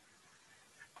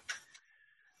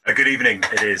Good evening.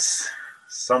 It is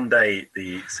Sunday,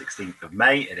 the 16th of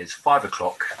May. It is 5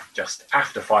 o'clock, just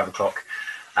after 5 o'clock.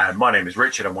 My name is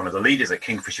Richard. I'm one of the leaders at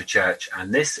Kingfisher Church,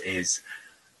 and this is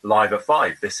Live at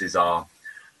 5. This is our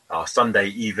Sunday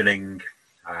evening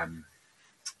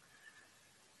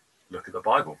look at the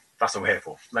Bible. That's what we're here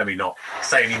for. Let me not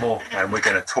say any more, and we're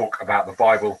going to talk about the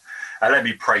Bible. Let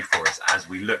me pray for us as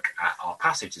we look at our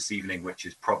passage this evening, which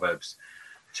is Proverbs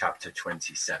chapter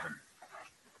 27.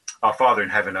 Our Father in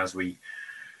heaven, as we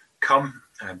come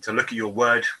to look at your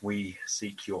word, we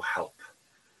seek your help.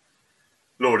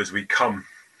 Lord, as we come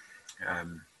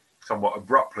somewhat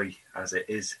abruptly as it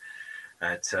is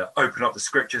to open up the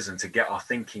scriptures and to get our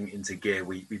thinking into gear,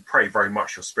 we pray very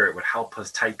much your Spirit would help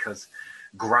us, take us,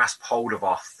 grasp hold of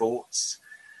our thoughts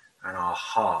and our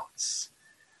hearts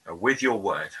with your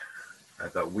word,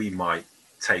 that we might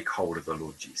take hold of the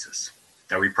Lord Jesus.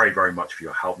 Now, we pray very much for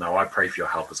your help. Now, I pray for your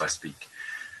help as I speak.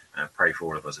 Pray for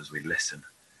all of us as we listen.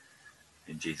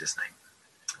 In Jesus' name.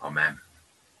 Amen.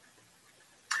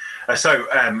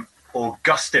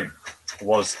 Augustine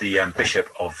was the bishop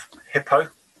of Hippo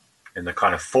in the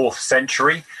kind of 4th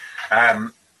century.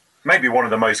 Maybe one of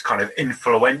the most kind of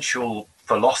influential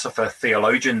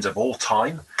theologians of all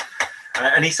time.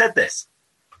 And he said this.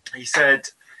 He said,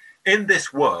 in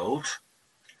this world,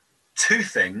 two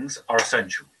things are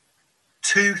essential.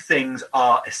 Two things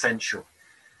are essential.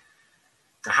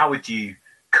 How do you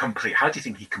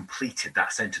think he completed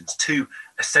that sentence? Two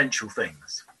essential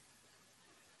things.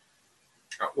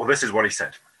 Well, this is what he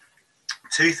said.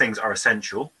 Two things are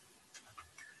essential: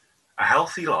 a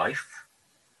healthy life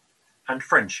and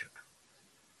friendship.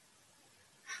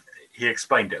 He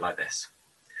explained it like this.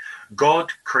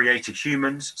 God created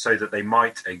humans so that they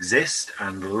might exist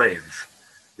and live.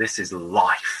 This is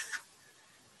life.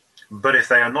 But if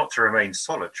they are not to remain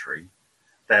solitary,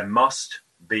 there must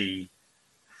be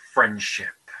friendship.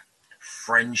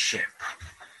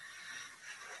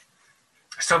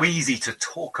 So easy to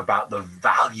talk about the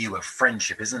value of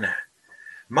friendship, isn't it?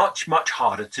 Much, much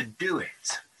harder to do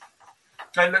it.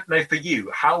 And now for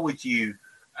you, how would you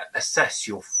assess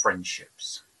your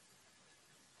friendships?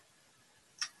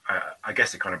 I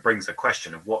guess it kind of brings the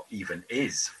question of what even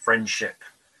is friendship.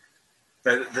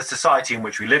 The society in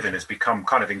which we live in has become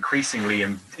kind of increasingly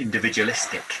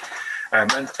individualistic. And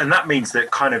that means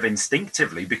that kind of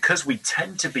instinctively, because we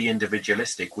tend to be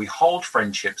individualistic, we hold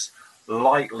friendships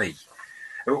lightly.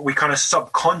 We kind of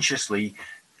subconsciously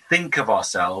think of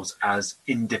ourselves as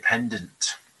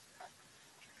independent.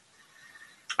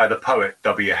 The poet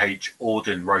W.H.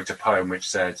 Auden wrote a poem which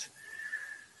said,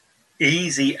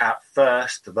 "Easy at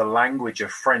first the language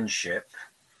of friendship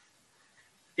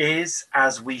is,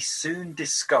 as we soon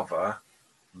discover,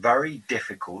 very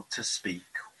difficult to speak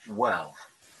well."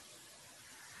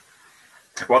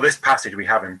 Well, this passage we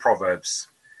have in Proverbs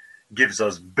gives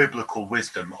us biblical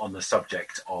wisdom on the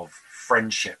subject of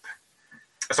friendship.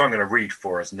 So I'm going to read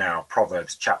for us now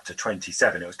Proverbs chapter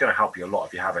 27. It was going to help you a lot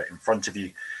if you have it in front of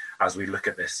you as we look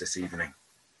at this evening.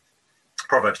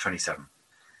 Proverbs 27.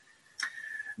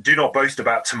 Do not boast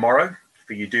about tomorrow,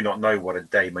 for you do not know what a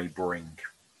day may bring.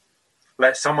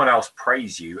 Let someone else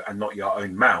praise you and not your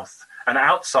own mouth, an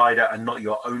outsider and not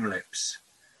your own lips.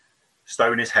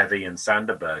 Stone is heavy and sand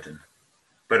a burden,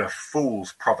 but a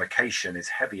fool's provocation is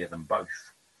heavier than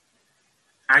both.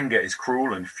 Anger is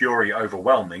cruel and fury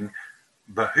overwhelming,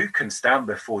 but who can stand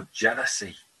before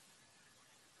jealousy?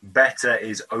 Better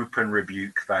is open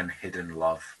rebuke than hidden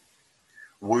love.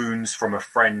 Wounds from a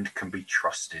friend can be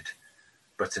trusted,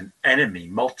 but an enemy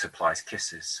multiplies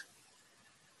kisses.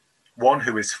 One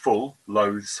who is full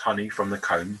loathes honey from the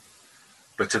comb,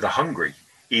 but to the hungry,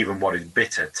 even what is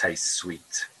bitter tastes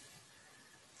sweet.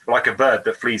 Like a bird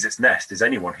that flees its nest is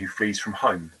anyone who flees from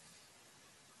home.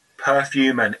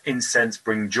 Perfume and incense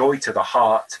bring joy to the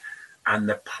heart, and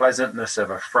the pleasantness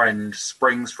of a friend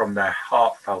springs from their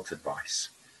heartfelt advice.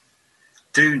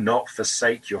 Do not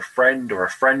forsake your friend or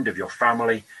a friend of your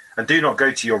family, and do not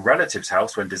go to your relative's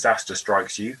house when disaster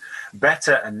strikes you.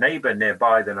 Better a neighbor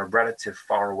nearby than a relative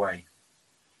far away.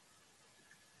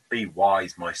 Be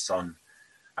wise, my son,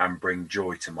 and bring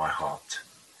joy to my heart.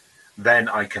 Then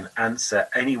I can answer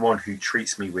anyone who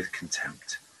treats me with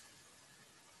contempt.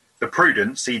 The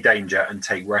prudent see danger and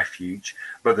take refuge,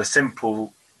 but the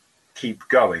simple keep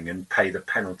going and pay the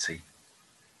penalty.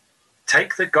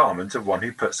 Take the garment of one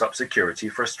who puts up security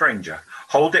for a stranger.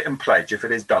 Hold it in pledge if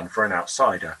it is done for an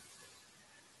outsider.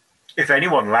 If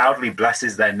anyone loudly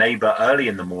blesses their neighbor early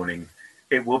in the morning,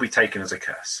 it will be taken as a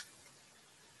curse.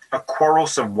 A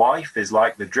quarrelsome wife is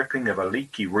like the dripping of a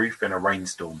leaky roof in a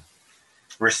rainstorm.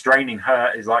 Restraining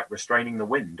her is like restraining the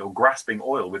wind or grasping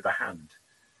oil with the hand.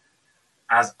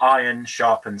 As iron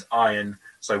sharpens iron,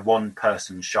 so one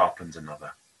person sharpens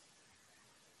another.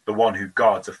 The one who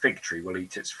guards a fig tree will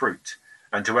eat its fruit,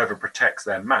 and whoever protects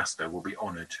their master will be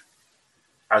honored.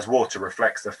 As water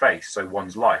reflects the face, so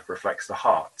one's life reflects the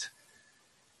heart.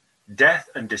 Death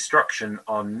and destruction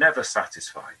are never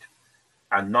satisfied,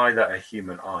 and neither are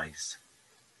human eyes.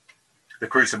 The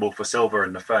crucible for silver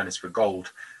and the furnace for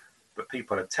gold, but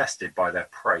people are tested by their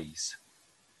praise.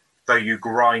 Though you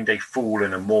grind a fool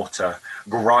in a mortar,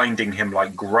 grinding him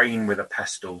like grain with a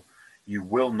pestle, you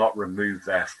will not remove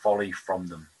their folly from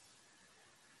them.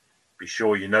 Be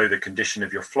sure you know the condition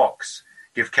of your flocks.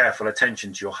 Give careful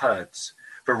attention to your herds.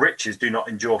 For riches do not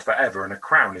endure forever, and a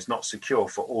crown is not secure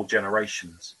for all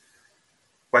generations.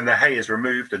 When the hay is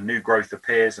removed and new growth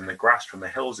appears, and the grass from the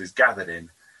hills is gathered in,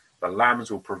 the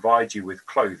lambs will provide you with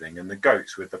clothing, and the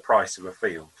goats with the price of a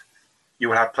field. You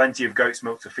will have plenty of goat's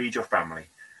milk to feed your family,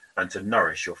 and to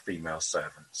nourish your female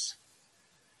servants.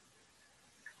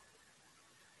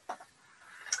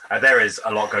 There is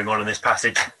a lot going on in this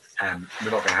passage. We're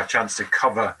not going to have a chance to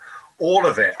cover all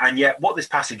of it. And yet what this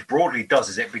passage broadly does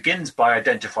is it begins by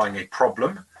identifying a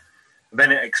problem,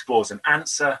 then it explores an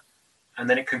answer, and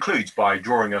then it concludes by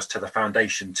drawing us to the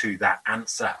foundation to that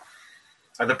answer.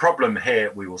 And the problem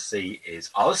here we will see is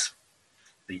us.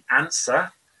 The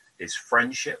answer is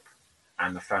friendship,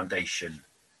 and the foundation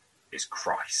is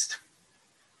Christ.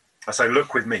 So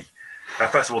look with me.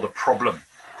 First of all, the problem.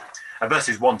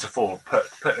 Verses 1 to 4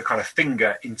 put a kind of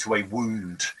finger into a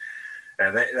wound.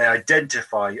 They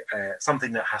identify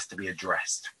something that has to be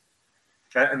addressed.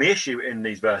 And the issue in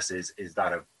these verses is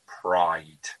that of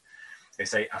pride.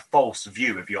 It's a false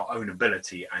view of your own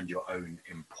ability and your own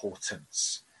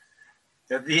importance.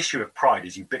 The issue of pride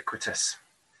is ubiquitous.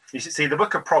 You see, the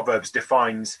book of Proverbs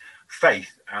defines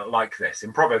faith like this.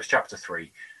 In Proverbs chapter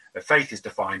 3, faith is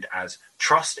defined as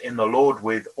trust in the Lord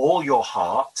with all your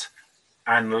heart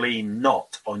and lean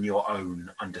not on your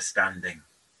own understanding.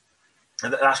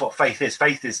 And that's what faith is.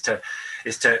 Faith is to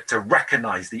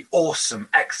recognize the awesome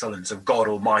excellence of God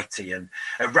Almighty and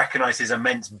recognize his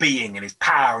immense being and his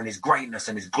power and his greatness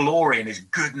and his glory and his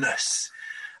goodness,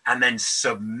 and then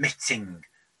submitting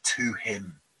to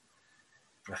him.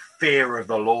 The fear of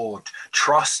the Lord,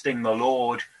 trusting the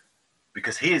Lord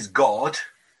because he is God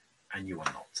and you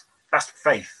are not. That's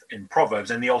faith in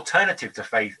Proverbs. And the alternative to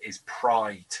faith is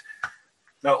pride.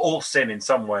 Now, all sin in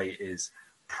some way is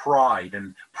pride,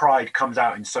 and pride comes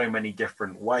out in so many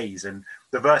different ways. And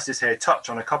the verses here touch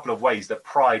on a couple of ways that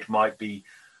pride might be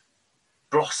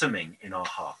blossoming in our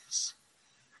hearts.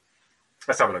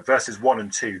 Let's have a look. Verses 1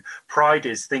 and 2. Pride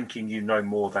is thinking you know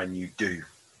more than you do.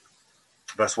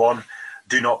 Verse 1,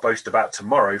 do not boast about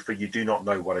tomorrow, for you do not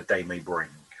know what a day may bring.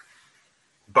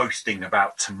 Boasting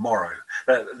about tomorrow.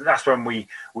 That's when we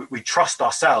trust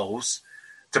ourselves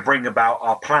to bring about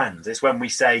our plans. It's when we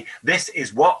say, this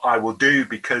is what I will do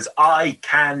because I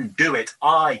can do it.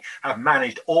 I have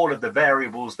managed all of the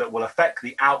variables that will affect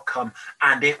the outcome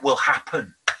and it will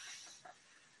happen. I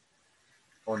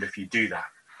wonder if you do that.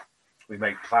 We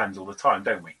make plans all the time,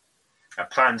 don't we?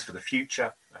 Plans for the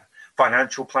future,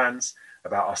 financial plans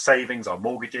about our savings, our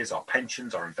mortgages, our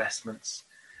pensions, our investments.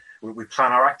 We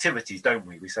plan our activities, don't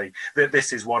we? We say that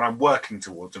this is what I'm working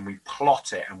towards, and we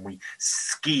plot it and we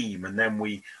scheme, and then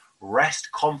we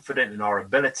rest confident in our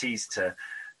abilities to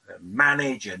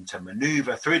manage and to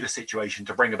maneuver through the situation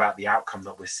to bring about the outcome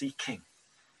that we're seeking.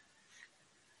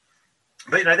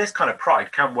 But, this kind of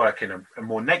pride can work in a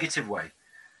more negative way.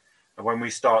 And when we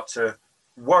start to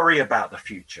worry about the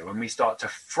future, when we start to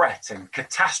fret and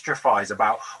catastrophize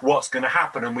about what's going to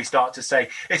happen, and we start to say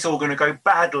it's all going to go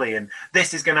badly and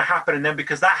this is going to happen, and then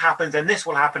because that happens then this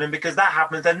will happen, and because that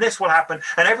happens then this will happen,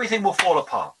 and everything will fall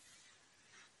apart.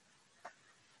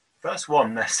 Verse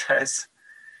 1 there says,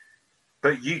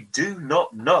 but you do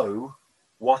not know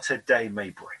what a day may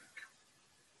bring.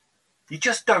 You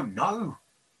just don't know.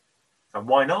 And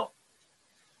why not?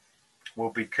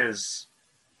 Well, because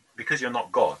you're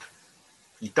not God.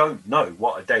 You don't know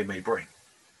what a day may bring.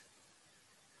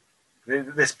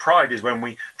 This pride is when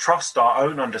we trust our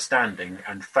own understanding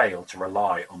and fail to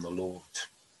rely on the Lord.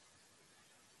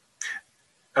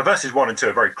 Verses 1 and 2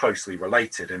 are very closely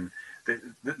related, and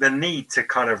the need to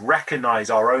kind of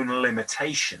recognize our own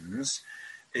limitations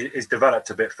is developed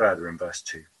a bit further in verse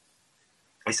 2.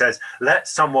 He says, let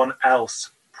someone else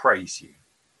praise you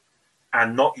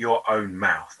and not your own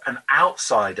mouth, an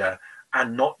outsider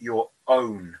and not your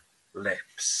own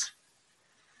lips.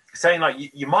 Saying like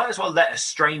you might as well let a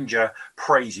stranger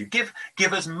praise you. Give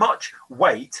as much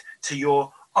weight to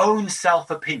your own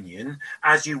self-opinion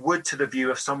as you would to the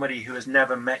view of somebody who has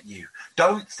never met you.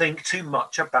 Don't think too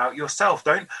much about yourself.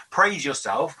 Don't praise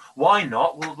yourself. Why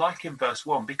not? Well, like in verse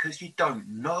 1, because you don't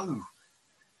know.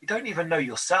 You don't even know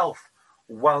yourself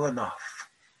well enough.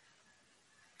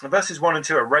 And verses 1 and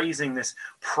 2 are raising this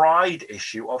pride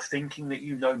issue of thinking that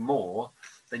you know more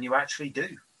than you actually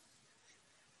do.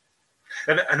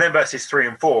 And then verses 3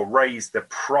 and 4 raise the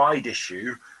pride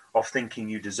issue of thinking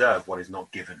you deserve what is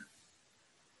not given.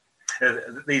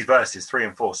 These verses 3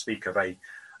 and 4 speak of a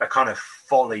kind of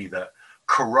folly that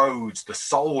corrodes the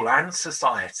soul and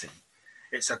society.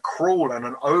 It's a cruel and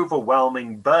an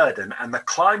overwhelming burden. And the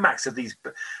climax of these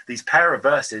pair of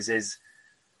verses is,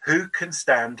 who can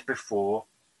stand before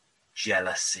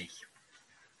jealousy?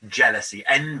 Jealousy,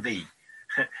 envy.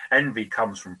 Envy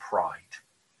comes from pride.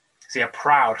 See, a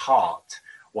proud heart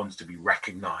wants to be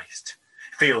recognized,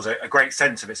 feels a great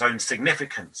sense of its own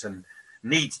significance and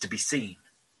needs to be seen.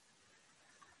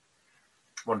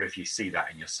 I wonder if you see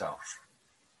that in yourself.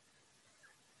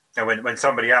 And when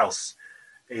somebody else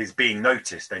is being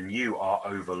noticed, then you are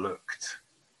overlooked.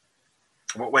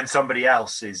 When somebody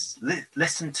else is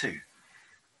listened to,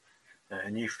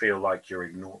 and you feel like you're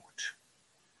ignored.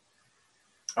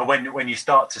 And when you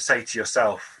start to say to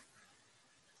yourself,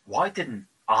 why didn't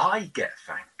I get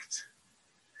thanked?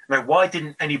 No, why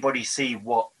didn't anybody see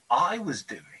what I was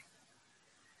doing?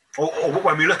 Or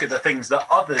when we look at the things that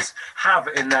others have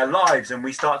in their lives and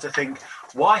we start to think,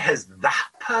 why has that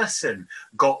person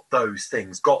got those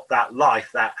things, got that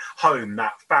life, that home,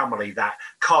 that family, that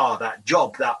car, that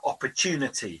job, that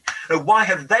opportunity? And why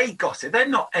have they got it? They're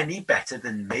not any better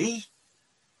than me.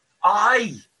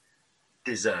 I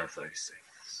deserve those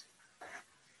things.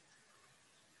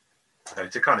 So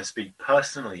to kind of speak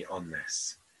personally on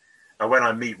this, when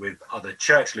I meet with other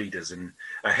church leaders and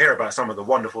I hear about some of the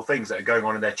wonderful things that are going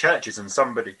on in their churches, and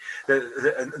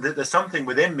there's something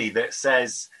within me that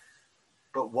says,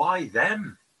 but why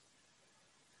them?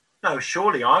 No,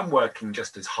 surely I'm working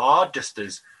just as hard, just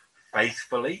as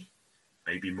faithfully,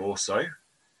 maybe more so.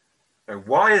 And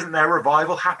why isn't there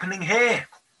revival happening here?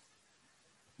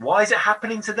 Why is it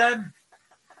happening to them?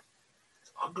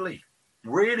 It's ugly,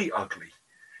 really ugly.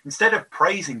 Instead of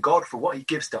praising God for what he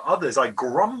gives to others, I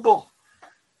grumble.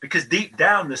 Because deep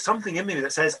down, there's something in me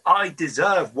that says, I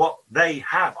deserve what they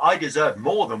have. I deserve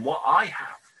more than what I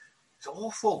have. It's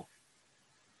awful.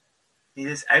 It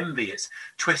is envy. It's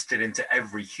twisted into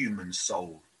every human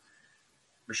soul.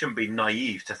 We shouldn't be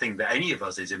naive to think that any of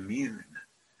us is immune.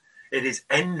 It is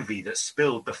envy that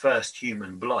spilled the first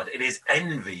human blood. It is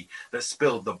envy that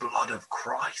spilled the blood of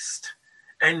Christ.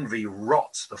 Envy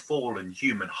rots the fallen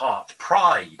human heart.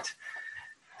 Pride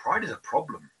is a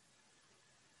problem.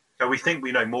 So we think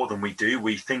we know more than we do.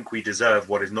 We think we deserve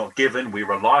what is not given. We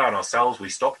rely on ourselves. We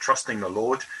stop trusting the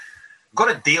Lord. We've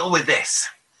got to deal with this.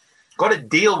 We've got to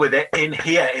deal with it in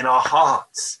here, in our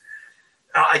hearts.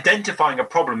 Identifying a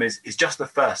problem is just the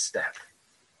first step.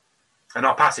 And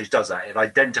our passage does that. It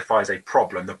identifies a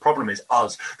problem. The problem is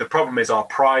us. The problem is our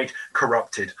pride,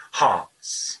 corrupted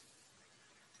hearts.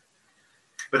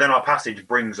 But then our passage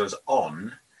brings us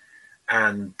on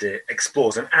and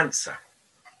explores an answer.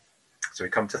 So we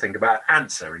come to think about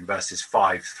answer in verses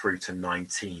 5 through to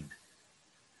 19.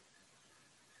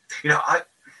 You know,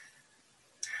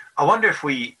 I wonder if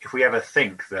we ever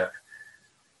think that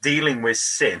dealing with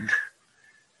sin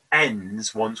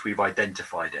ends once we've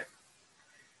identified it.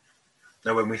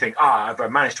 Now, when we think, I've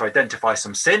managed to identify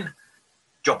some sin,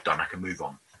 job done, I can move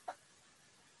on.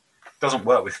 Doesn't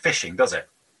work with fishing, does it?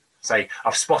 Say,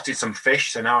 I've spotted some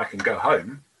fish, so now I can go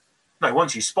home. No,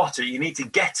 once you spot it, you need to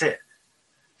get it.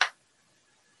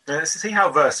 Now, let's see how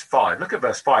look at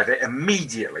verse 5. It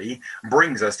immediately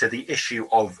brings us to the issue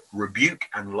of rebuke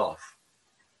and love.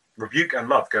 Rebuke and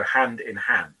love go hand in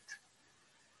hand.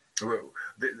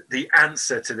 The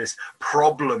answer to this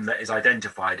problem that is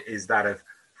identified is that of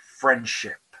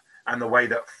friendship and the way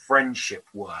that friendship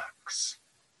works.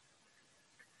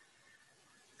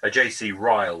 J.C.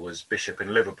 Ryle was bishop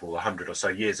in Liverpool 100 or so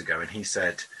years ago, and he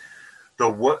said,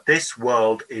 this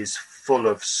world is full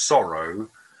of sorrow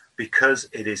because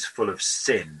it is full of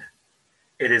sin.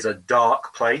 It is a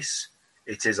dark place.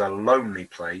 It is a lonely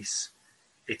place.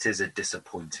 It is a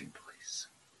disappointing place.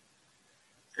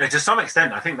 And to some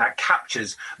extent, I think that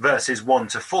captures verses 1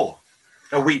 to 4.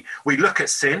 We look at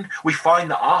sin, we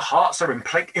find that our hearts are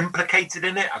implicated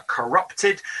in it, are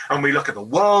corrupted, and we look at the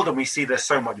world and we see there's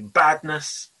so much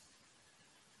badness.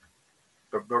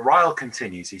 But Ryle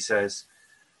continues, he says,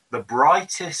 the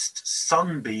brightest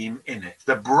sunbeam in it,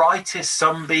 the brightest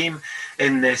sunbeam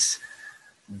in this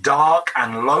dark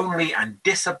and lonely and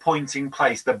disappointing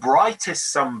place, the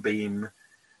brightest sunbeam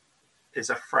is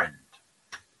a friend?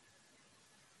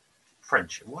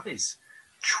 Friendship. What is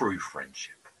true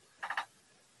friendship?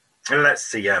 And let's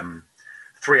see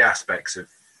three aspects of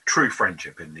true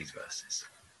friendship in these verses.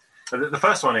 The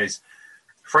first one is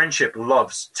friendship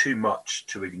loves too much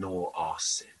to ignore our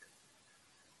sin.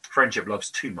 Friendship loves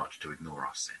too much to ignore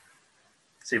our sin.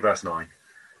 See verse 9.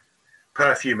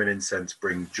 Perfume and incense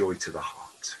bring joy to the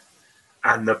heart,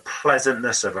 and the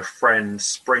pleasantness of a friend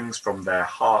springs from their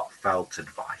heartfelt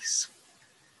advice.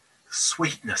 The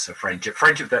sweetness of friendship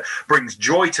that brings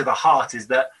joy to the heart, is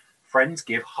that friends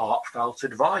give heartfelt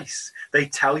advice. They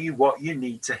tell you what you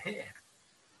need to hear.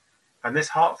 And this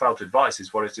heartfelt advice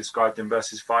is what is described in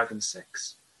verses 5 and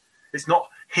 6. It's not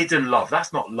hidden love.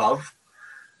 That's not love.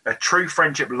 A true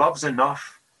friendship loves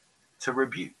enough to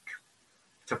rebuke,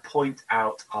 to point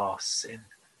out our sin.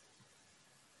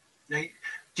 Now,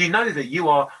 do you know that you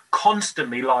are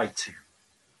constantly lied to?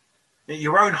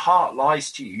 Your own heart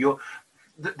lies to you.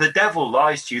 The devil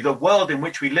lies to you. The world in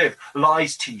which we live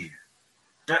lies to you.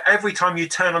 Now, every time you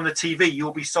turn on the TV,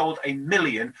 you'll be sold a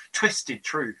million twisted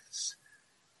truths.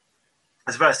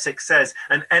 As verse 6 says,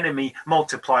 an enemy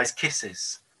multiplies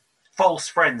kisses. False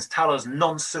friends tell us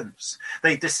nonsense.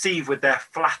 They deceive with their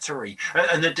flattery,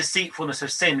 and the deceitfulness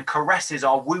of sin caresses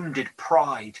our wounded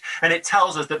pride. And it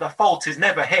tells us that the fault is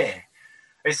never here.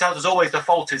 It tells us always the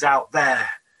fault is out there,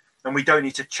 and we don't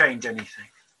need to change anything.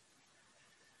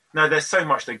 No, there's so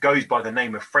much that goes by the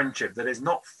name of friendship that is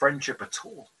not friendship at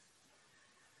all.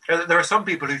 There are some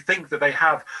people who think that they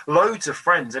have loads of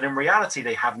friends, and in reality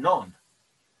they have none.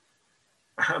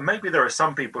 Maybe there are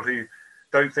some people who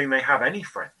don't think they have any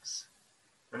friends,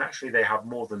 and actually they have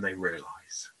more than they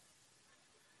realize.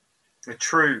 A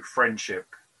true friendship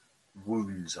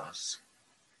wounds us.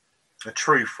 A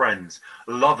true friends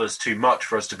love us too much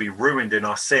for us to be ruined in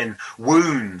our sin.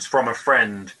 Wounds from a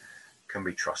friend can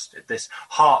be trusted. This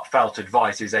heartfelt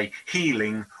advice is a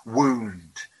healing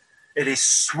wound. It is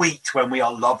sweet when we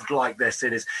are loved like this.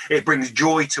 It brings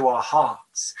joy to our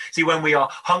hearts. See, when we are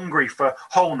hungry for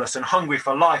wholeness and hungry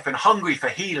for life and hungry for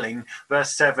healing,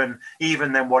 verse 7,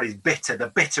 even then what is bitter, the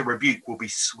bitter rebuke will be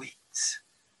sweet.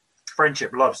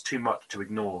 Friendship loves too much to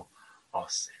ignore our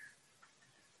sin.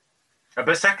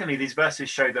 But secondly, these verses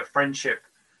show that friendship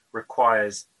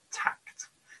requires tact.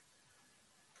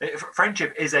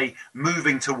 Friendship is a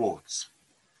moving towards.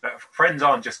 Friends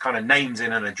aren't just kind of names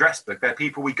in an address book. They're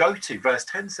people we go to. Verse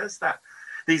 10 says that.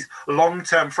 These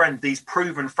long-term friends, these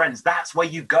proven friends, that's where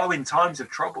you go in times of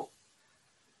trouble.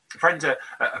 Friends are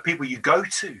people you go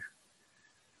to,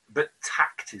 but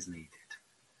tact is needed.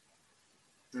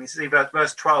 And you see,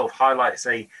 verse 12 highlights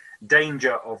a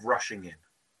danger of rushing in.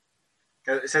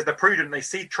 It says the prudent, they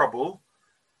see trouble,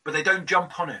 but they don't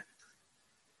jump on it.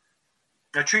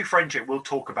 Now, true friendship will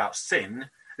talk about sin.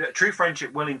 True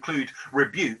friendship will include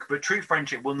rebuke, but true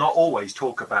friendship will not always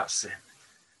talk about sin.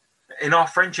 In our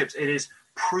friendships, it is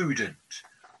prudent.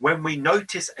 When we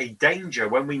notice a danger,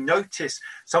 when we notice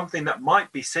something that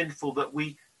might be sinful, that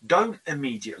we don't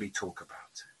immediately talk about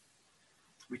it.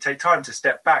 We take time to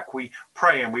step back, we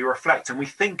pray and we reflect and we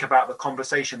think about the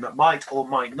conversation that might or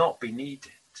might not be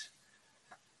needed.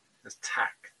 There's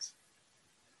tact.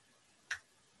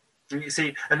 And you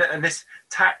see, and this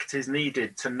tact is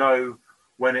needed to know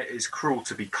when it is cruel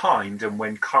to be kind and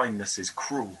when kindness is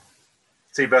cruel.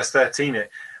 See, verse 13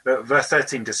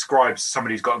 describes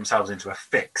somebody who's got themselves into a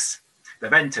fix.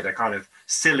 They've entered a kind of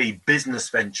silly business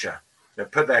venture. They've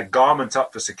put their garment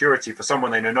up for security for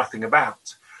someone they know nothing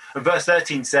about. And verse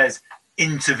 13 says,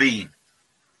 intervene.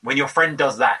 When your friend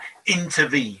does that,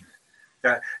 intervene.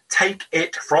 Take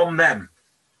it from them.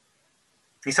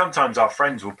 See, sometimes our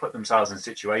friends will put themselves in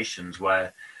situations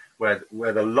where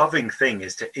the loving thing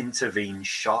is to intervene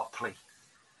sharply.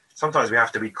 Sometimes we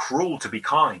have to be cruel to be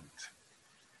kind.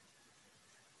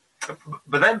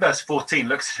 But then verse 14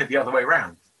 looks at it the other way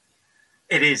around.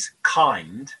 It is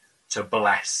kind to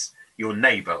bless your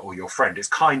neighbor or your friend. It's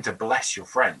kind to bless your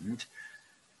friend.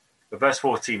 But verse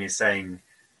 14 is saying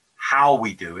how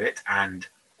we do it and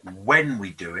when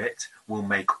we do it will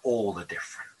make all the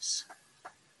difference.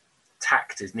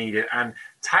 Tact is needed, and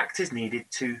tact is needed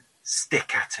to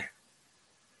stick at it.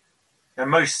 And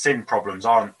most sin problems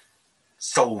aren't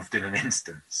solved in an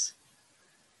instance.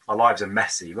 Our lives are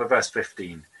messy. But verse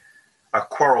 15, a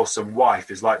quarrelsome wife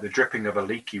is like the dripping of a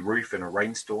leaky roof in a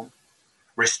rainstorm.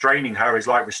 Restraining her is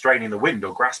like restraining the wind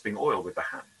or grasping oil with the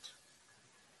hand.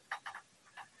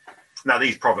 Now,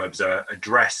 these proverbs are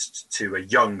addressed to a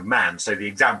young man, so the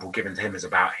example given to him is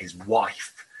about his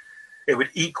wife. It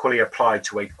would equally apply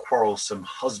to a quarrelsome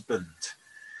husband.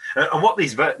 And what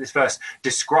this verse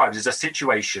describes is a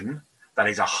situation that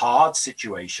is a hard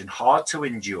situation, hard to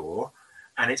endure,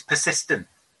 and it's persistent,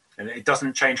 and it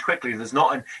doesn't change quickly. There's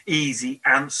not an easy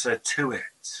answer to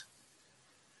it.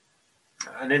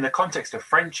 And in the context of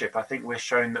friendship, I think we're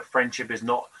showing that friendship is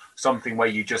not something where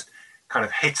you just kind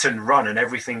of hit and run and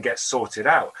everything gets sorted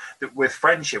out. That with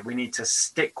friendship, we need to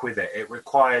stick with it. It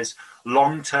requires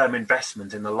long-term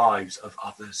investment in the lives of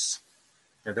others.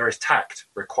 Now, there is tact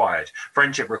required.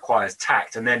 Friendship requires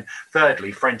tact. And then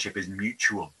thirdly, friendship is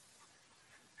mutual.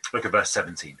 Look at verse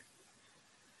 17.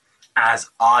 As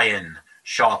iron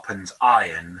sharpens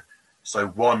iron, so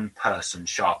one person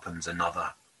sharpens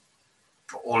another.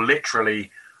 Or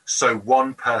literally, so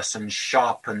one person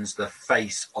sharpens the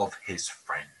face of his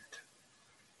friend.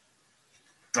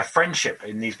 Now, friendship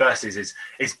in these verses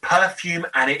is perfume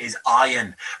and it is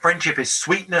iron. Friendship is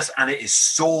sweetness and it is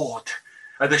sword.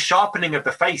 The sharpening of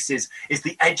the face is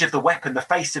the edge of the weapon, the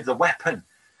face of the weapon.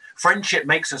 Friendship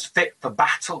makes us fit for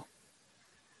battle.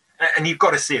 And you've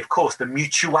got to see, of course, the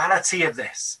mutuality of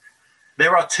this.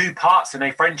 There are two parts in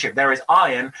a friendship. There is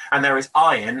iron,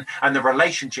 and the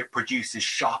relationship produces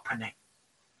sharpening.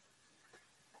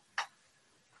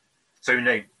 So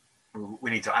we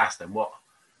need to ask them,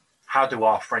 how do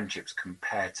our friendships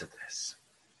compare to this?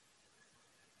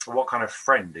 What kind of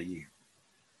friend are you?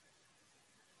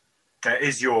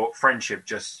 Is your friendship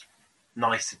just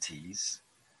niceties,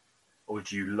 or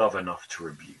do you love enough to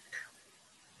rebuke?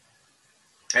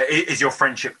 Is your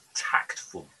friendship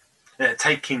tactful?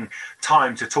 Taking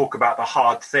time to talk about the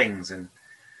hard things, and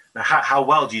how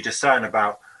well do you discern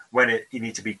about when you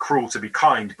need to be cruel to be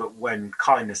kind, but when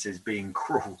kindness is being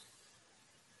cruel?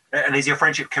 And is your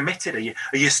friendship committed?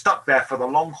 Are you stuck there for the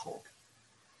long haul?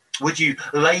 Would you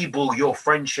label your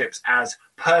friendships as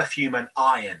perfume and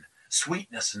iron,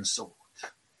 sweetness and sword?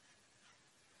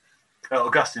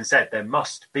 Augustine said there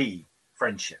must be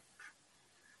friendship.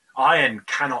 Iron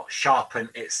cannot sharpen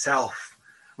itself.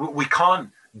 We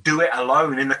can't do it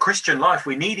alone. In the Christian life,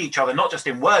 we need each other, not just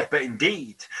in word, but in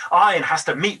deed. Iron has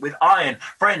to meet with iron.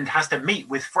 Friend has to meet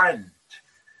with friend.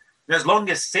 And as long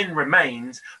as sin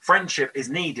remains, friendship is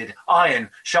needed. Iron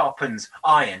sharpens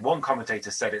iron. One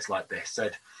commentator said it's like this,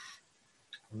 said,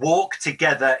 walk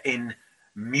together in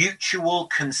mutual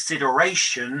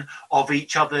consideration of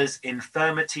each other's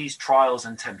infirmities, trials,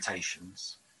 and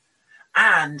temptations,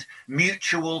 and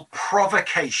mutual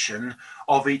provocation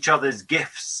of each other's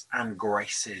gifts and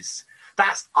graces.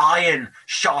 That's iron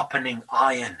sharpening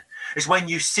iron. It's when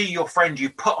you see your friend, you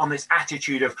put on this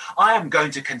attitude of, I am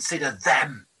going to consider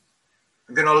them.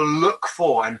 I'm going to look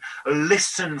for and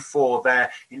listen for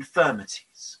their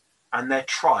infirmities and their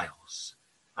trials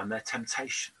and their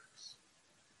temptations.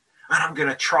 And I'm going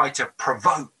to try to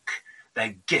provoke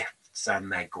their gifts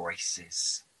and their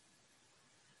graces.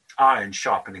 Iron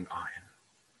sharpening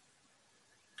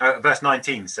iron. Verse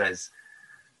 19 says,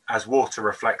 as water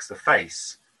reflects the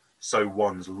face, so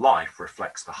one's life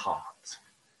reflects the heart.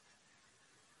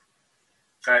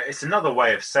 It's another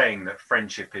way of saying that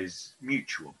friendship is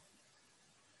mutual.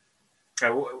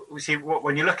 We see,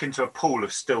 when you look into a pool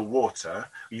of still water,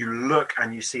 you look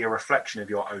and you see a reflection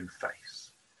of your own face.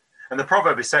 And the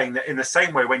proverb is saying that in the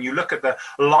same way, when you look at the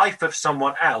life of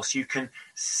someone else, you can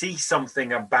see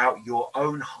something about your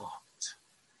own heart.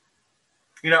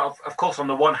 You know, of course, on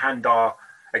the one hand, our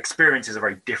experiences are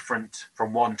very different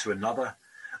from one to another.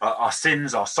 Our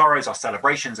sins, our sorrows, our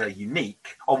celebrations are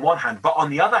unique on one hand. But on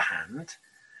the other hand,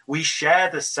 we share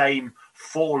the same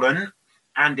fallen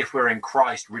and, if we're in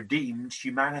Christ, redeemed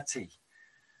humanity.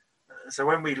 So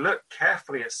when we look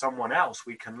carefully at someone else,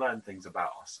 we can learn things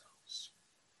about ourselves.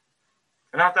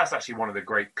 And that's actually one of the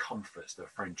great comforts that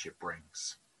friendship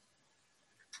brings.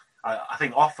 I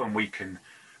think often we can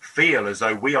feel as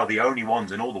though we are the only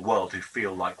ones in all the world who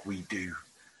feel like we do.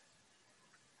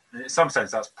 In some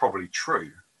sense, that's probably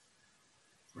true.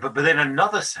 But in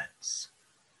another sense,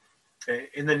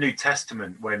 in the New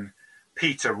Testament, when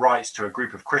Peter writes to a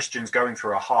group of Christians going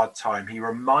through a hard time, he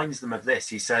reminds them of this.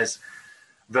 He says,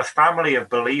 the family of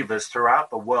believers throughout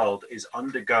the world is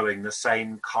undergoing the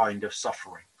same kind of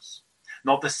sufferings.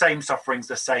 Not the same sufferings,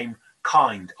 the same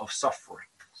kind of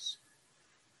sufferings.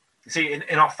 You see,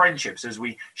 in our friendships, as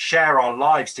we share our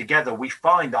lives together, we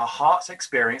find our hearts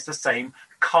experience the same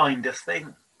kind of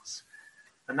things.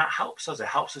 And that helps us. It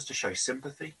helps us to show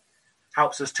sympathy,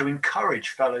 helps us to encourage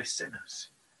fellow sinners.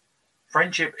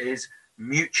 Friendship is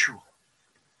mutual.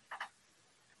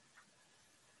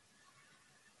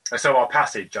 And so our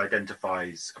passage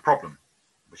identifies a problem,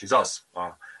 which is us,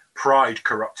 our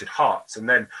pride-corrupted hearts. And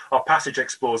then our passage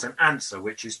explores an answer,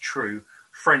 which is true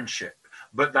friendship.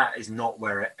 But that is not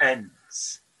where it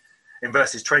ends. In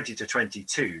verses 20 to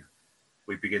 22,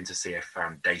 we begin to see a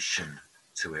foundation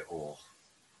to it all.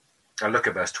 Now look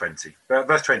at verse 20.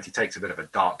 Verse 20 takes a bit of a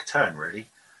dark turn, really.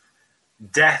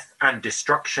 Death and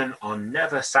destruction are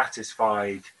never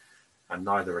satisfied, and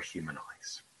neither are human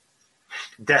eyes.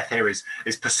 Death here is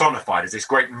personified as this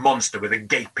great monster with a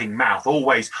gaping mouth,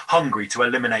 always hungry to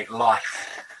eliminate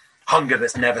life. Hunger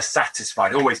that's never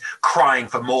satisfied, always crying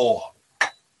for more.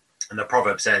 And the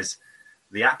proverb says,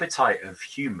 the appetite of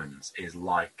humans is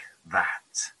like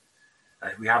that.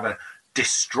 We have a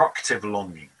destructive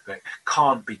longing that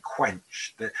can't be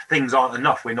quenched, that things aren't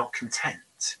enough, we're not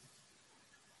content.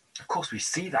 Of course, we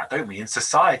see that, don't we? In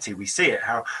society, we see it,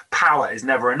 how power is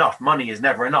never enough, money is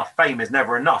never enough, fame is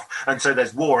never enough. And so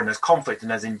there's war and there's conflict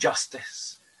and there's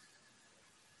injustice.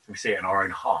 We see it in our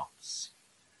own hearts.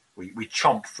 We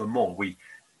chomp for more. We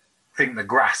think the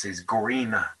grass is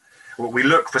greener. We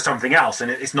look for something else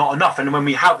and it's not enough. And when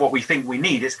we have what we think we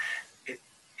need,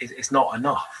 it's not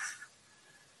enough.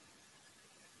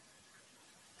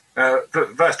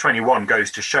 Verse 21 goes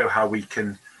to show how we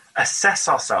can assess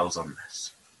ourselves on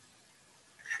this.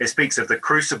 It speaks of the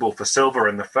crucible for silver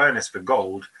and the furnace for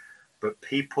gold, but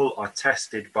people are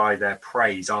tested by their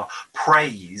praise. Our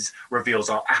praise reveals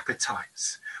our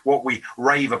appetites, what we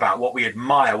rave about, what we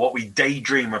admire, what we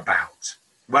daydream about.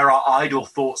 Where our idle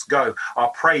thoughts go, our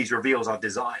praise reveals our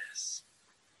desires.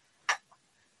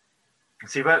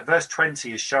 See, verse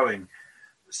 20 is showing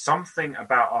something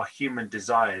about our human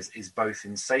desires is both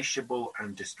insatiable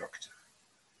and destructive.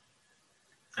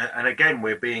 And again,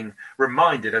 we're being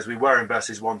reminded, as we were in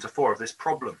verses 1 to 4, of this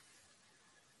problem.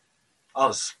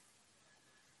 Us.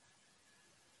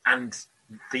 And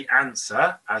the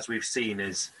answer, as we've seen,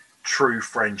 is true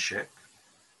friendship.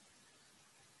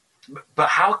 But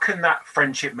how can that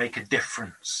friendship make a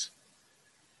difference?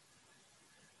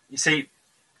 You see,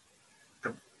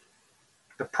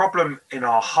 the problem in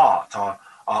our heart,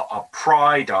 our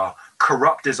pride, our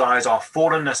corrupt desires, our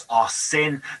fallenness, our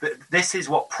sin, this is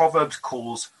what Proverbs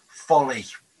calls folly.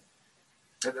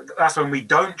 That's when we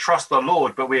don't trust the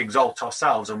Lord, but we exalt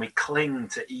ourselves and we cling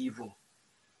to evil.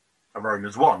 And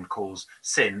Romans 1 calls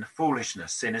sin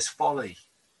foolishness. Sin is folly.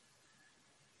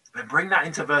 But bring that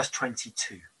into verse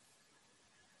 22.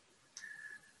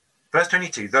 Verse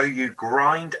 22, though you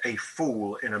grind a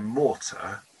fool in a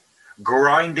mortar,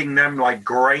 grinding them like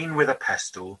grain with a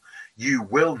pestle, you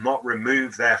will not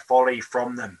remove their folly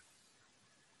from them.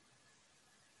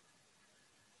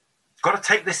 Got to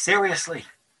take this seriously.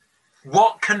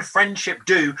 What can friendship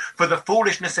do for the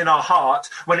foolishness in our heart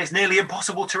when it's nearly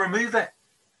impossible to remove it?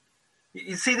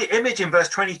 You see the image in verse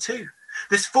 22.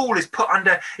 This fool is put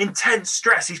under intense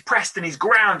stress. He's pressed and he's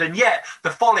ground, and yet the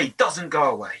folly doesn't go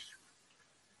away.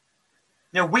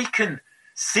 Now, we can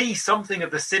see something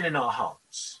of the sin in our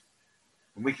hearts,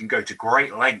 and we can go to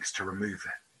great lengths to remove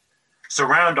it.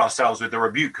 Surround ourselves with the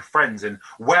rebuke of friends and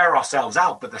wear ourselves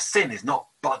out, but the sin is not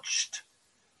budged.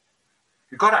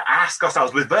 We've got to ask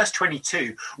ourselves, with verse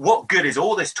 22, what good is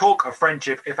all this talk of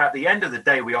friendship if at the end of the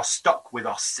day we are stuck with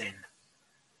our sin?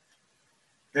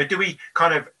 Now, do we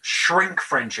kind of shrink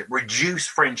friendship, reduce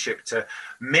friendship to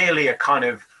merely a kind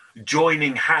of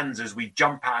joining hands as we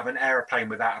jump out of an aeroplane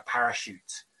without a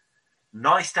parachute?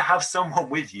 Nice to have someone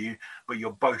with you, but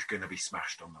you're both going to be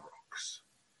smashed on the rocks.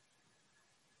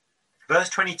 Verse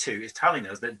 22 is telling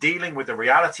us that dealing with the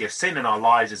reality of sin in our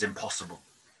lives is impossible.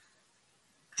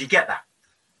 Do you get that?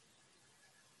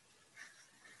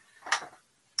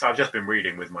 I've just been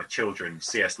reading with my children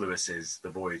C.S. Lewis's The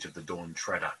Voyage of the Dawn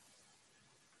Treader.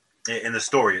 In the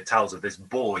story, it tells of this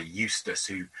boy, Eustace,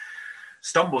 who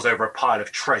stumbles over a pile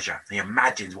of treasure. He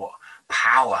imagines what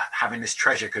power having this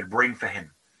treasure could bring for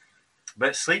him.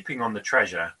 But sleeping on the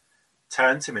treasure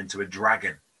turns him into a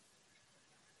dragon.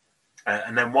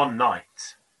 And then one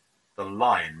night, the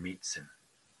lion meets him.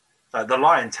 The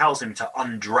lion tells him to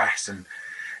undress, and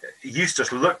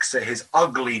Eustace looks at his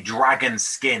ugly dragon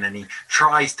skin and he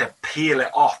tries to peel it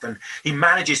off, and he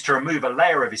manages to remove a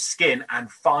layer of his skin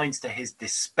and finds to his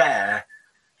despair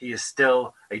he is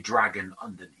still a dragon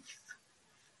underneath.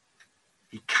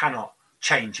 He cannot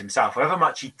change himself. However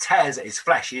much he tears at his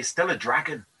flesh, he is still a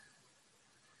dragon.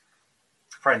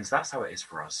 Friends, that's how it is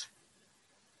for us.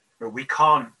 But we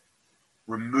can't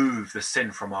remove the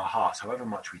sin from our hearts, however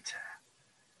much we tear.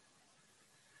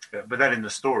 But then in the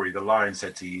story, the lion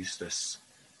said to Eustace,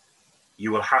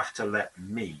 "You will have to let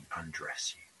me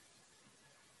undress you."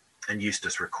 And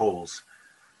Eustace recalls,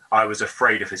 "I was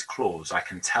afraid of his claws, I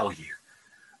can tell you,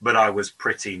 but I was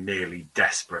pretty nearly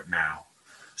desperate now.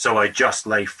 So I just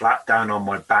lay flat down on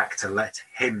my back to let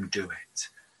him do it.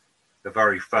 The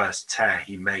very first tear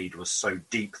he made was so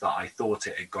deep that I thought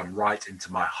it had gone right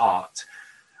into my heart.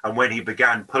 And when he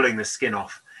began pulling the skin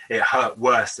off, it hurt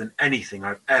worse than anything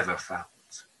I've ever felt."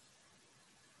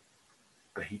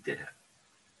 but he did it.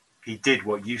 He did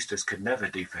what Eustace could never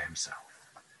do for himself.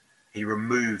 He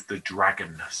removed the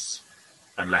dragonness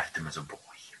and left him as a boy.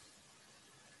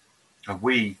 And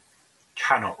we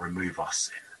cannot remove our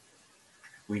sin.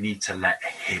 We need to let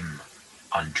him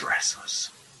undress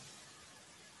us.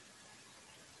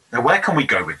 Now, where can we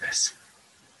go with this?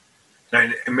 Now,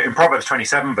 in Proverbs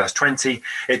 27, verse 20,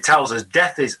 it tells us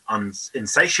death is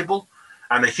insatiable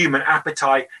and the human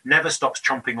appetite never stops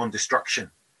chomping on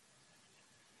destruction.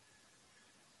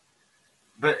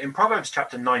 But in Proverbs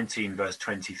chapter 19, verse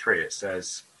 23, it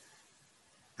says,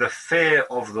 the fear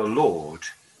of the Lord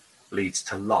leads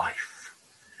to life,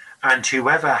 and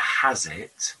whoever has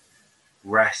it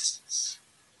rests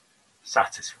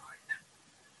satisfied.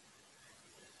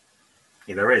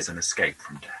 Yeah, there is an escape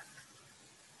from death.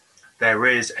 There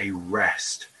is a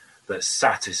rest that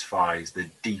satisfies the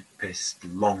deepest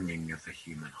longing of the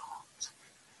human heart.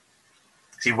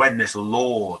 See, when this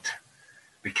Lord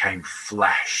became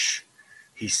flesh,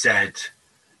 he said,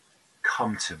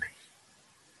 come to me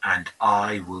and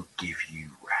I will give you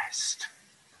rest.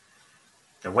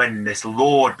 And when this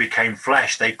Lord became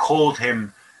flesh, they called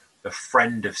him the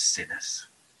friend of sinners.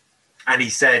 And he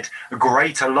said, a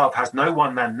greater love has no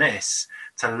one than this,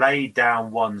 to lay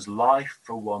down one's life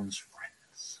for one's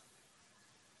friends.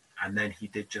 And then he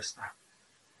did just that.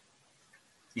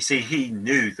 You see, he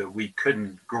knew that we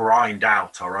couldn't grind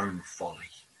out our own folly.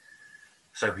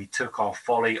 So he took our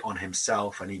folly on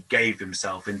himself and he gave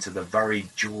himself into the very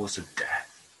jaws of death.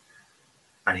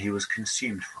 And he was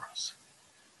consumed for us.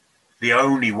 The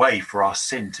only way for our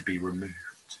sin to be removed.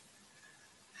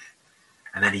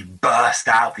 And then he burst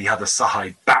out the other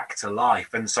side back to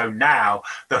life. And so now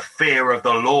the fear of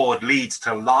the Lord leads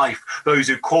to life. Those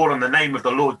who call on the name of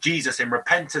the Lord Jesus in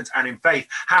repentance and in faith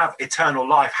have eternal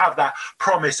life, have that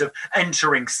promise of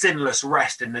entering sinless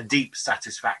rest in the deep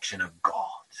satisfaction of God.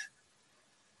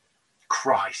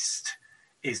 Christ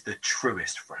is the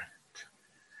truest friend.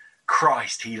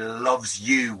 Christ, he loves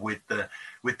you with the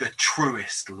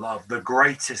truest love, the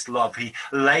greatest love. He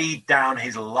laid down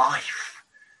his life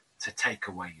to take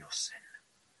away your sin.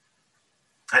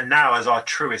 And now, as our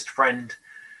truest friend,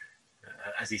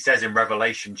 as he says in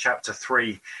Revelation chapter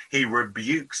 3, he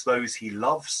rebukes those he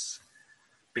loves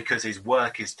because his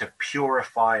work is to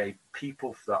purify a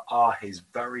people that are his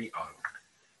very own.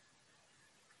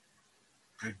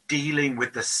 Dealing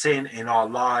with the sin in our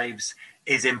lives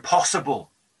is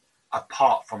impossible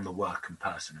apart from the work and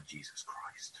person of Jesus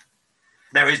Christ.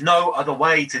 There is no other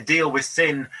way to deal with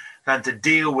sin than to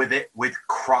deal with it with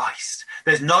Christ.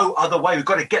 There's no other way. We've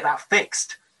got to get that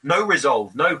fixed. No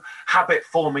resolve, no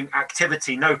habit-forming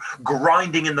activity, no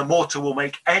grinding in the mortar will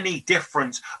make any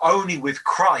difference. Only with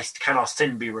Christ can our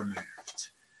sin be removed.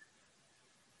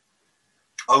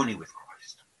 Only with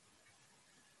Christ.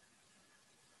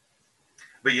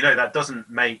 But you know, that doesn't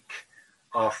make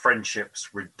our friendships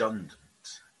redundant.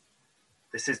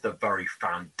 This is the very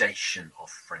foundation of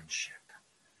friendship.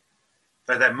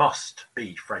 So there must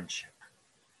be friendship.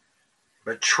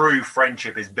 But true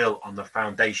friendship is built on the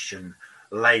foundation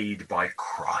laid by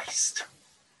Christ.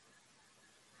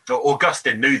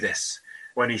 Augustine knew this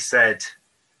when he said,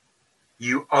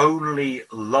 you only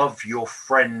love your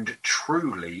friend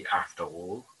truly, after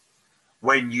all,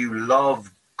 when you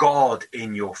love God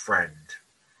in your friend,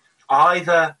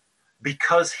 either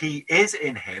because he is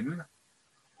in him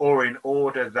or in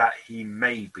order that he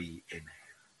may be in him.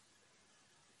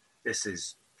 This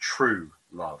is true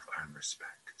love and respect.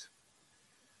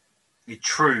 The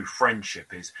true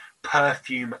friendship is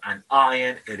perfume and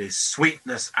iron. It is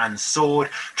sweetness and sword.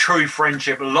 True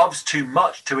friendship loves too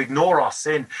much to ignore our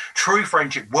sin. True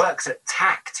friendship works at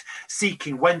tact,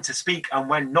 seeking when to speak and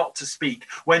when not to speak.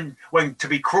 When to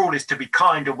be cruel is to be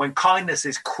kind, and when kindness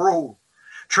is cruel.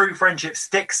 True friendship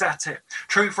sticks at it.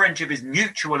 True friendship is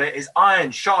mutual. It is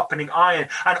iron sharpening iron.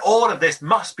 And all of this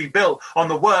must be built on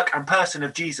the work and person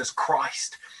of Jesus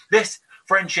Christ. This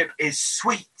friendship is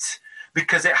sweet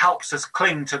because it helps us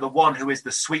cling to the one who is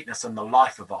the sweetness and the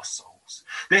life of our souls.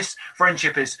 This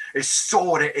friendship is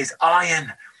sword. It is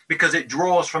iron because it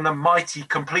draws from the mighty,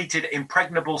 completed,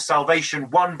 impregnable salvation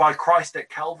won by Christ at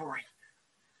Calvary.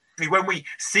 When we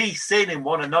see sin in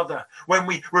one another, when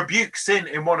we rebuke sin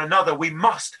in one another, we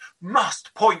must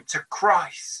point to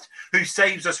Christ who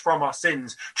saves us from our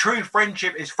sins. True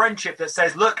friendship is friendship that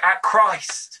says, look at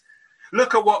Christ.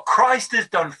 Look at what Christ has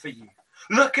done for you.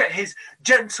 Look at his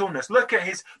gentleness. Look at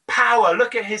his power.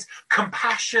 Look at his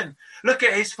compassion. Look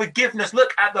at his forgiveness.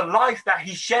 Look at the life that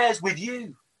he shares with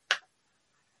you.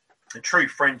 And true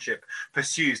friendship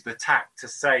pursues the tact to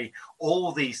say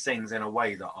all these things in a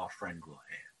way that our friend will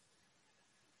hear.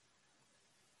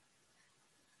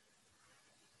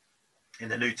 In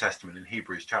the New Testament, in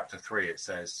Hebrews chapter 3, it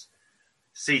says,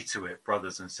 "See to it,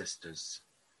 brothers and sisters,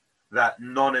 that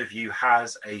none of you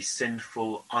has a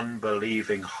sinful,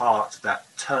 unbelieving heart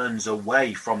that turns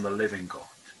away from the living God.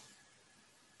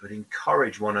 But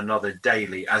encourage one another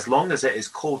daily, as long as it is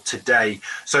called today,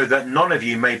 so that none of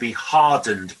you may be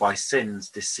hardened by sin's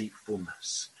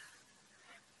deceitfulness."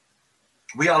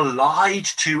 We are lied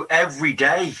to every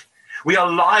day. We are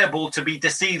liable to be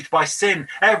deceived by sin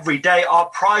every day. Our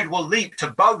pride will leap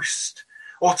to boast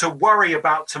or to worry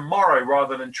about tomorrow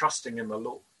rather than trusting in the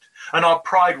Lord. And our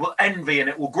pride will envy, and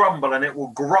it will grumble, and it will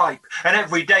gripe. And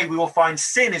every day we will find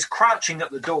sin is crouching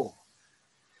at the door.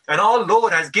 And our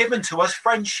Lord has given to us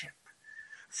friendship.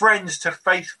 Friends to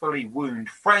faithfully wound,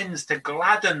 friends to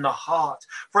gladden the heart,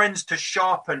 friends to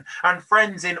sharpen, and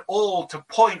friends in all to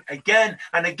point again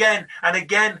and again and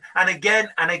again and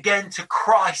again and again to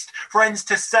Christ. Friends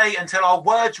to say until our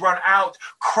words run out,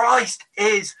 Christ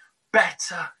is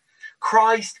better.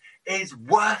 Christ is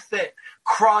worth it.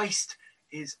 Christ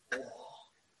is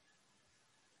all.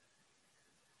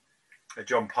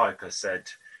 John Piper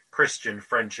said, "Christian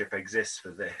friendship exists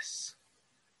for this: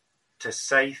 to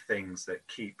say things that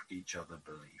keep each other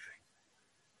believing."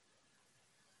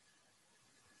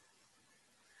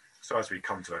 So as we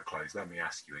come to a close, let me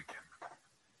ask you again,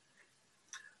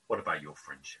 what about your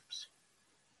friendships?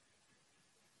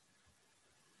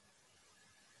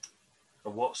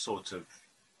 Or what sort of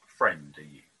friend are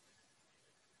you?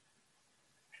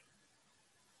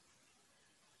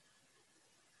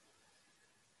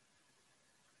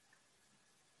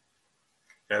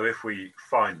 Now, if we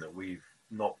find that we've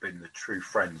not been the true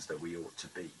friends that we ought to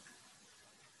be,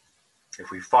 if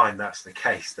we find that's the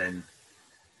case, then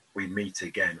we meet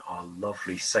again our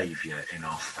lovely Saviour in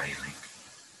our failing.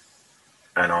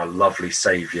 And our lovely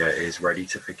Saviour is ready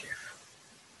to forgive,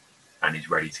 and he's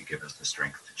ready to give us the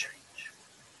strength to change.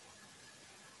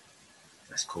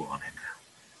 Let's call on him now.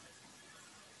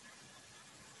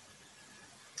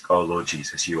 Oh Lord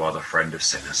Jesus, you are the friend of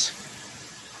sinners,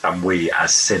 and we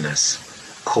as sinners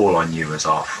call on you as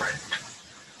our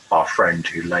friend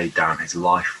who laid down his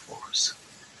life for us.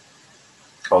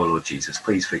 Oh Lord Jesus,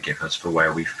 please forgive us for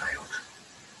where we failed.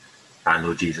 And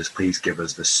Lord Jesus, please give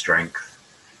us the strength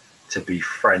to be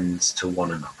friends to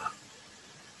one another.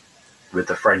 With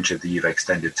the friendship that you've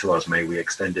extended to us, may we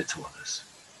extend it to others.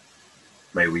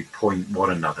 May we point one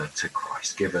another to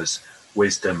Christ. Give us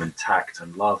wisdom and tact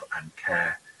and love and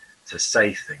care to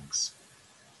say things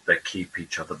that keep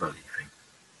each other believing.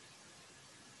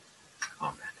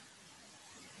 Amen.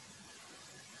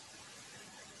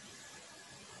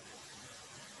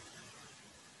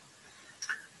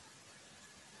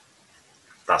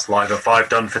 That's Live at 5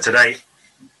 done for today.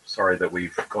 Sorry that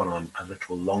we've gone on a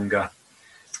little longer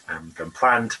than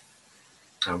planned.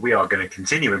 We are going to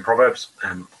continue in Proverbs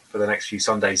for the next few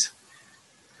Sundays.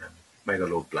 May the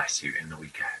Lord bless you in the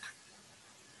week ahead.